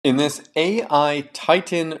In this AI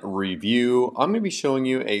Titan review, I'm going to be showing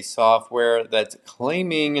you a software that's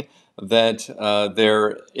claiming that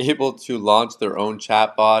they're able to launch their own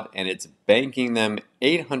chatbot and it's banking them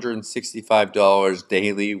 $865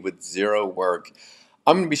 daily with zero work.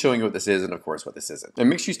 I'm going to be showing you what this is and of course what this isn't. And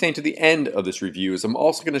make sure you stay to the end of this review, as I'm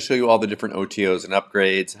also going to show you all the different OTOs and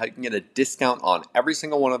upgrades, how you can get a discount on every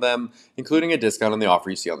single one of them, including a discount on the offer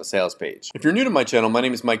you see on the sales page. If you're new to my channel, my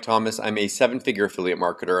name is Mike Thomas. I'm a 7-figure affiliate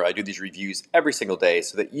marketer. I do these reviews every single day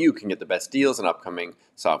so that you can get the best deals on upcoming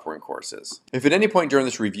software and courses. If at any point during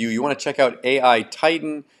this review you want to check out AI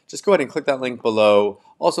Titan, just go ahead and click that link below.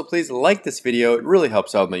 Also, please like this video. It really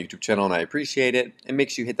helps out my YouTube channel and I appreciate it. And make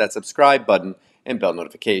sure you hit that subscribe button and bell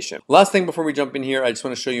notification. Last thing before we jump in here, I just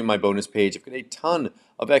want to show you my bonus page. I've got a ton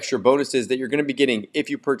of extra bonuses that you're going to be getting if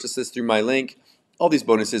you purchase this through my link. All these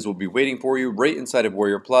bonuses will be waiting for you right inside of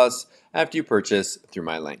Warrior Plus after you purchase through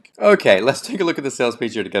my link. Okay, let's take a look at the sales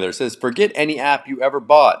page here together. It says, forget any app you ever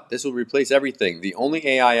bought. This will replace everything. The only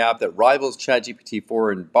AI app that rivals ChatGPT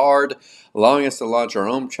 4 and Bard, allowing us to launch our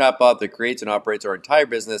own chatbot that creates and operates our entire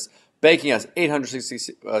business, banking us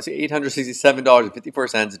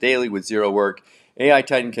 $867.54 daily with zero work. AI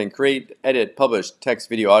Titan can create, edit, publish text,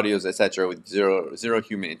 video, audios, etc. with zero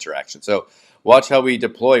human interaction. So watch how we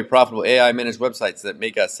deploy profitable AI managed websites that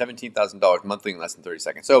make us $17,000 monthly in less than 30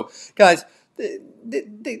 seconds. So guys,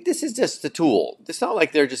 this is just a tool. It's not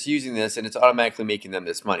like they're just using this and it's automatically making them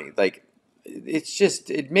this money. Like, it's just,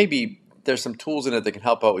 it maybe there's some tools in it that can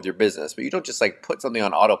help out with your business, but you don't just like put something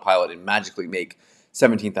on autopilot and magically make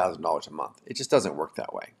 $17,000 a month. It just doesn't work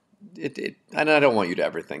that way. And I don't want you to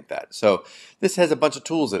ever think that. So this has a bunch of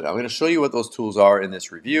tools in it. I'm going to show you what those tools are in this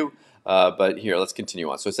review. But here, let's continue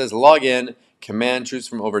on. So it says log in, command, choose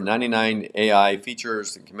from over 99 AI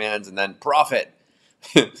features and commands, and then profit.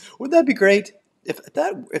 Wouldn't that be great? If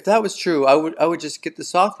that was true, I would just get the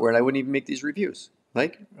software and I wouldn't even make these reviews.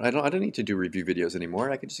 Like, I don't need to do review videos anymore.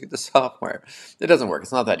 I can just get the software. It doesn't work.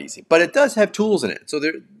 It's not that easy. But it does have tools in it. So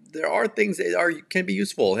there are things that can be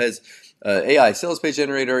useful. It has AI sales page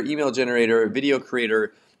generator, email generator, video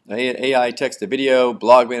creator, AI text to video,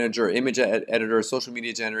 blog manager, image editor, social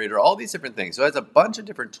media generator, all these different things. So it has a bunch of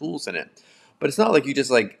different tools in it. But it's not like you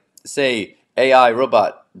just like say, AI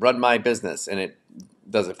robot, run my business, and it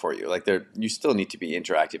does it for you. Like, you still need to be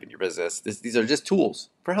interactive in your business. These are just tools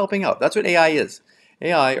for helping out. That's what AI is.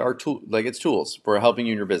 AI are it's tools for helping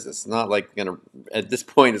you in your business. It's not like at this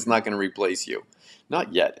point, it's not gonna replace you.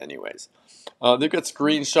 Not yet, anyways. They've got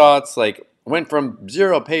screenshots, like went from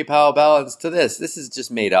zero PayPal balance to this. This is just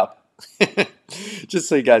made up. Just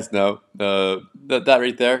so you guys know, that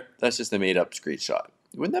right there, that's just a made up screenshot.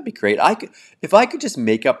 Wouldn't that be great? If I could just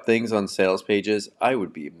make up things on sales pages, I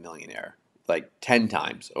would be a millionaire. Like 10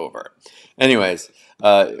 times over. Anyways,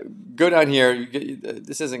 go down here.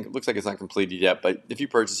 This looks like it's not completed yet, but if you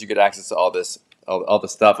purchase, you get access to all the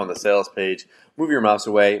stuff on the sales page. Move your mouse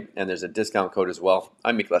away, and there's a discount code as well.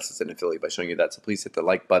 I make less as an affiliate by showing you that, so please hit the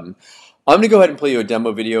like button. I'm going to go ahead and play you a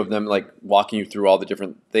demo video of them like walking you through all the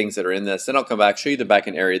different things that are in this. Then I'll come back, show you the back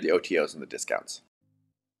end area, the OTOs, and the discounts.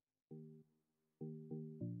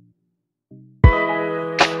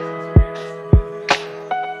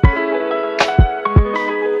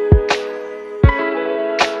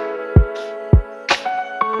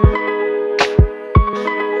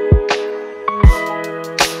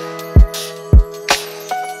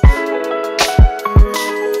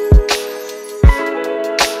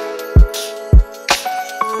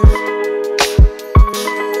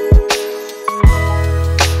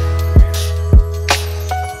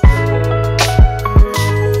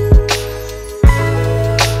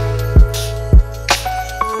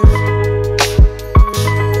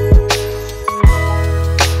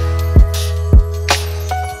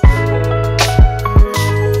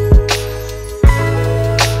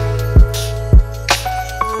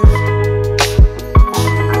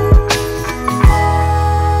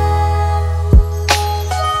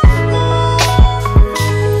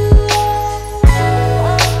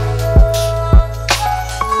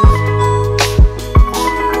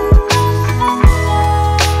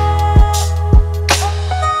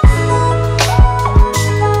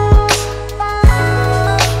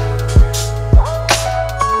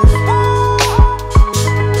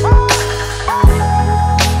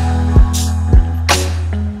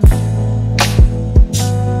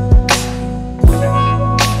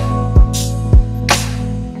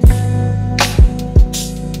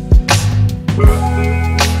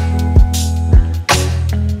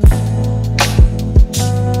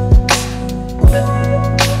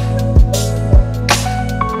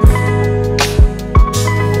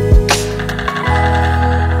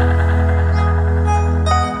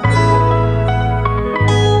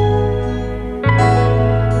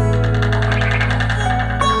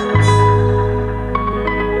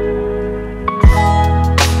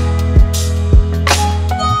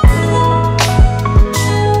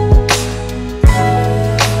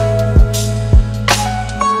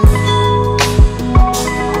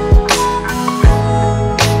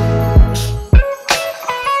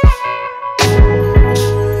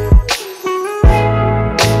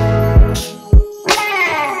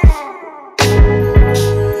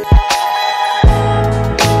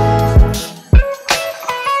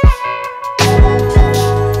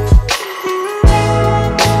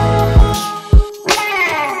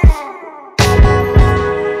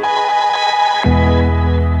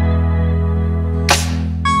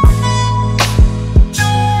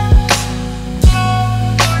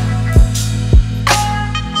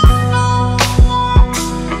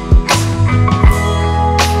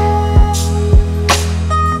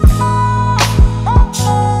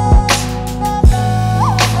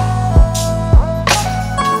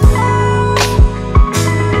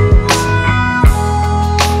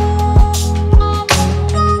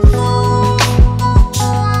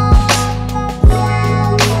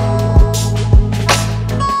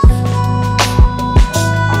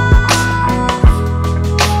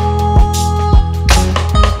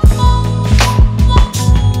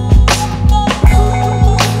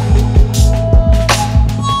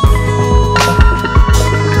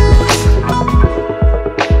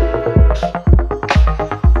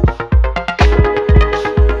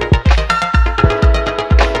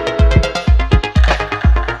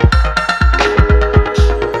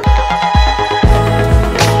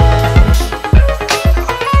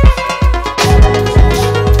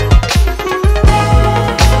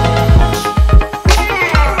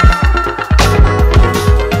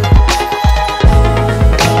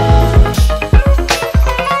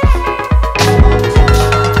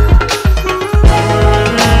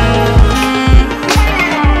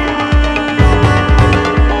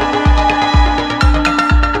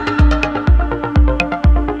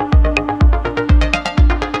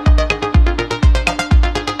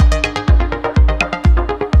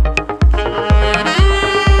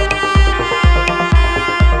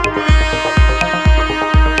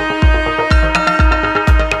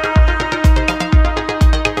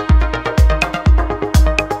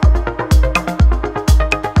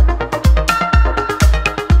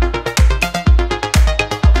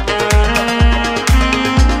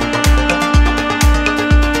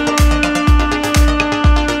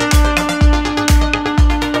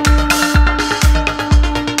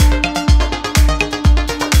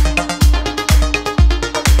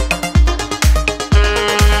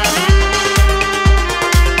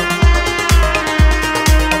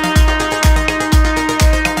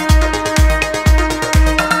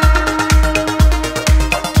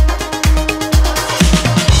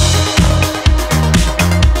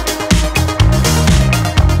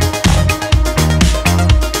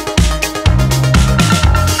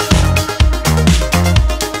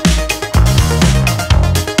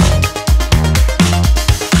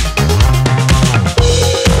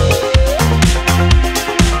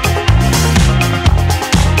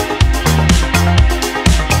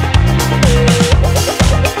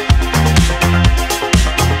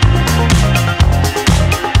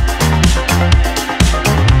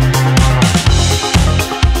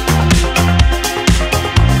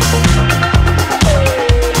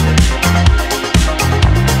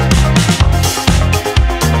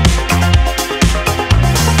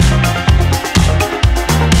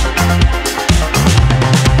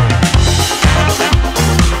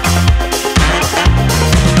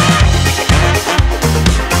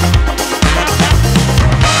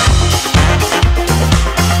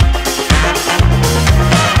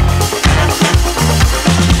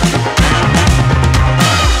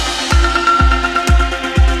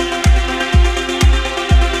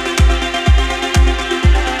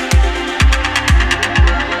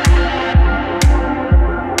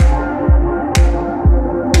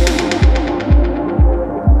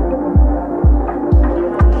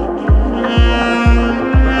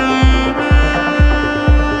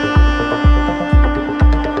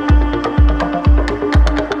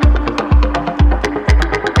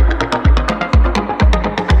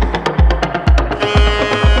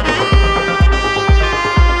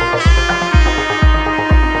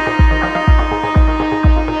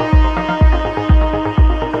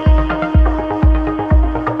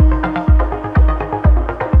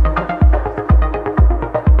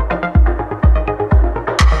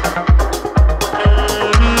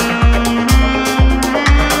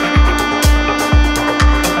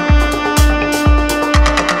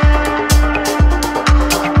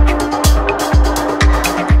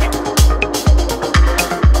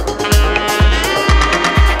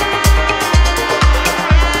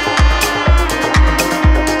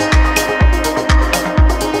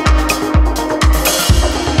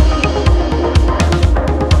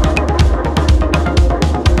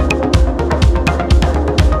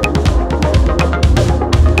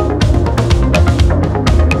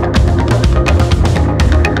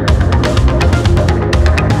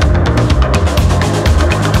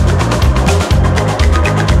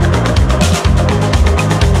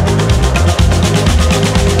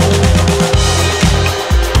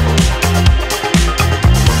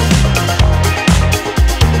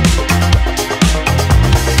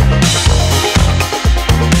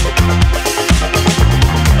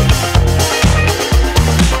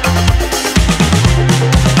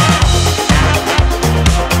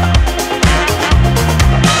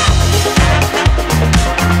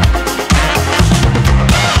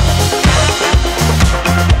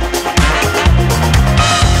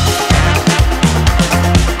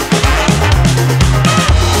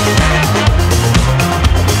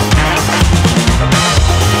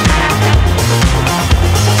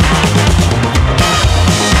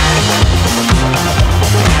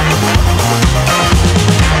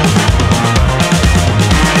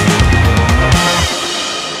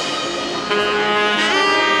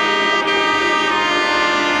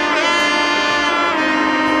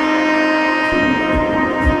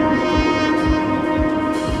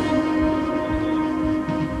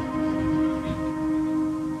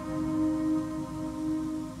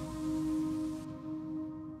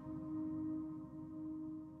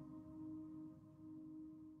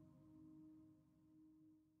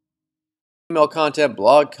 email content,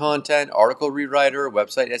 blog content, article rewriter,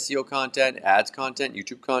 website SEO content, ads content,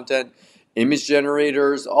 YouTube content, image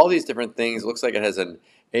generators, all these different things. It looks like it has an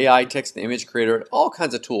AI text and image creator, all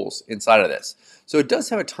kinds of tools inside of this. So it does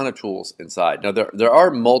have a ton of tools inside. Now there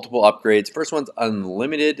are multiple upgrades. First one's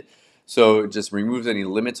unlimited. So it just removes any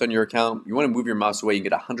limits on your account. You want to move your mouse away, you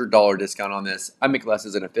get a $100 discount on this. I make less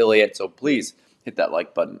as an affiliate, so please hit that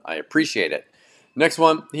like button. I appreciate it. Next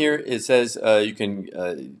one here, it says you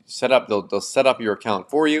can set up, they'll set up your account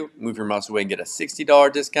for you, move your mouse away and get a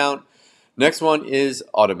 $60 discount. Next one is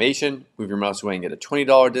automation, move your mouse away and get a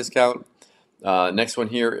 $20 discount. Next one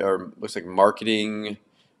here looks like marketing,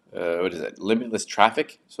 what is it, limitless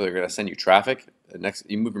traffic, so they're going to send you traffic. Next,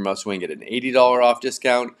 you move your mouse away and get an $80 off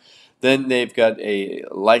discount. Then they've got a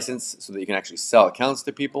license so that you can actually sell accounts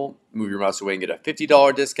to people, move your mouse away and get a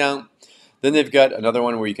 $50 discount. Then they've got another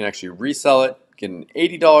one where you can actually resell it, get an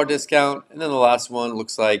 $80 discount. And then the last one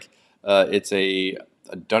looks like it's a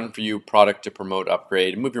done-for-you product to promote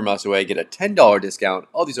upgrade. Move your mouse away, get a $10 discount.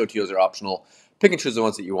 All these OTOs are optional. Pick and choose the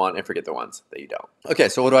ones that you want and forget the ones that you don't. Okay,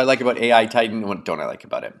 so what do I like about AI Titan? What don't I like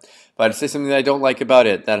about it? If I had to say something that I don't like about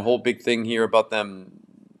it, that whole big thing here about them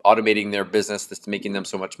automating their business that's making them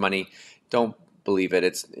so much money, don't believe it.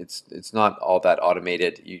 It's not all that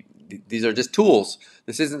automated. These are just tools.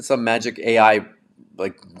 This isn't some magic AI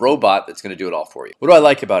like robot that's going to do it all for you. What do I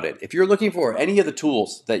like about it? If you're looking for any of the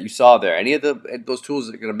tools that you saw there, any of those tools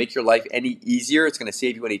that are going to make your life any easier, it's going to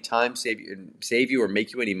save you any time, save you or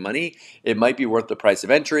make you any money, it might be worth the price of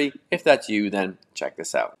entry. If that's you, then check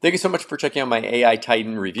this out. Thank you so much for checking out my AI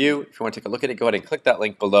Titan review. If you want to take a look at it, go ahead and click that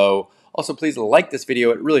link below. Also, please like this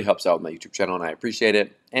video. It really helps out with my YouTube channel, and I appreciate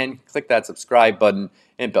it. And click that subscribe button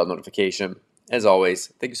and bell notification. As always,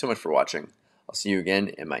 thank you so much for watching. I'll see you again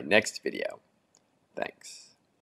in my next video. Thanks.